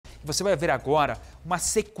Você vai ver agora uma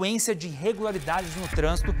sequência de irregularidades no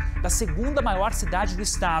trânsito da segunda maior cidade do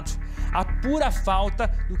estado. A pura falta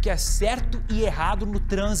do que é certo e errado no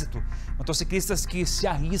trânsito. Motociclistas que se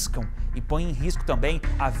arriscam e põem em risco também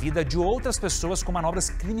a vida de outras pessoas com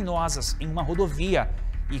manobras criminosas em uma rodovia.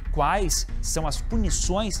 E quais são as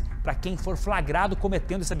punições para quem for flagrado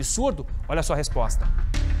cometendo esse absurdo? Olha só a resposta.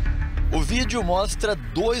 O vídeo mostra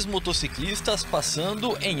dois motociclistas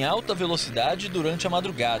passando em alta velocidade durante a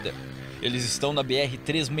madrugada. Eles estão na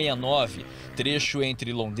BR-369, trecho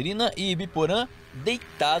entre Londrina e Ibiporã,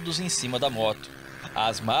 deitados em cima da moto.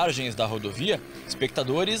 Às margens da rodovia,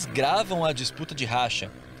 espectadores gravam a disputa de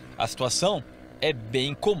racha. A situação é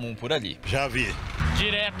bem comum por ali. Já vi.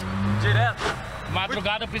 Direto.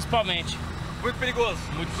 Madrugada principalmente. Muito perigoso.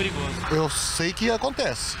 Muito perigoso. Eu sei que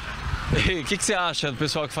acontece. O que você acha do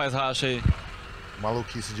pessoal que faz racha aí?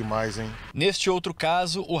 Maluquice demais, hein? Neste outro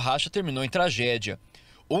caso, o racha terminou em tragédia.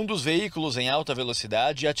 Um dos veículos em alta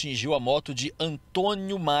velocidade atingiu a moto de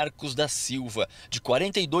Antônio Marcos da Silva, de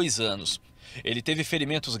 42 anos. Ele teve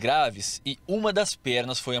ferimentos graves e uma das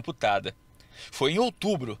pernas foi amputada. Foi em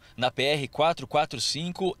outubro, na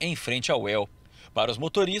PR-445, em frente ao El. Para os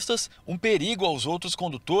motoristas, um perigo aos outros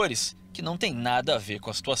condutores que não tem nada a ver com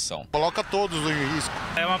a situação. Coloca todos em risco.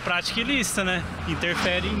 É uma prática ilícita, né?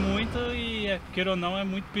 Interfere muito e, queira ou não, é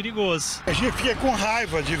muito perigoso. A gente fica com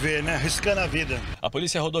raiva de ver, né? Arriscando a vida. A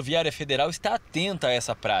Polícia Rodoviária Federal está atenta a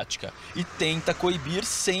essa prática e tenta coibir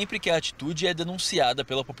sempre que a atitude é denunciada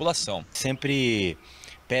pela população. Sempre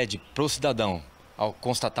pede para o cidadão, ao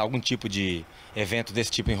constatar algum tipo de evento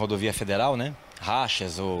desse tipo em rodovia federal, né?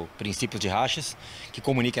 Rachas ou princípios de rachas, que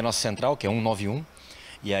comunique a nossa central, que é 191.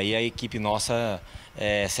 E aí a equipe nossa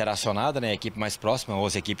será acionada, né? A equipe mais próxima ou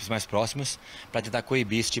as equipes mais próximas, para tentar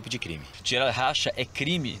coibir esse tipo de crime. Tirar racha é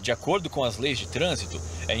crime, de acordo com as leis de trânsito,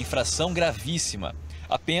 é infração gravíssima.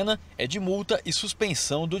 A pena é de multa e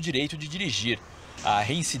suspensão do direito de dirigir. A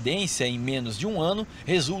reincidência em menos de um ano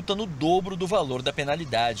resulta no dobro do valor da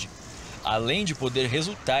penalidade, além de poder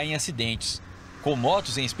resultar em acidentes. Com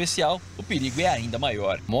motos em especial, o perigo é ainda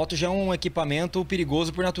maior. Moto já é um equipamento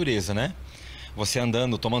perigoso por natureza, né? Você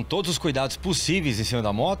andando, tomando todos os cuidados possíveis em cima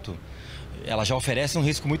da moto, ela já oferece um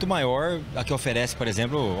risco muito maior a que oferece, por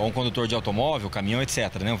exemplo, a um condutor de automóvel, caminhão,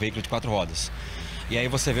 etc., né? Um veículo de 4 rodas. E aí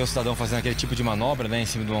você vê o cidadão fazendo aquele tipo de manobra, né, em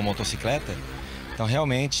cima de uma motocicleta. Então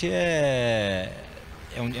realmente é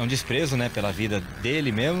um desprezo, né, pela vida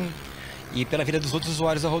dele mesmo e pela vida dos outros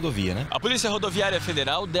usuários da rodovia, né? A Polícia Rodoviária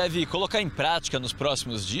Federal deve colocar em prática nos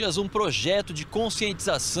próximos dias um projeto de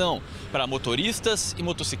conscientização para motoristas e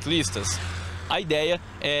motociclistas. A ideia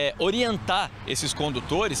é orientar esses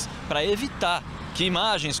condutores para evitar que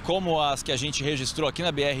imagens como as que a gente registrou aqui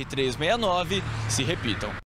na BR-369 se repitam.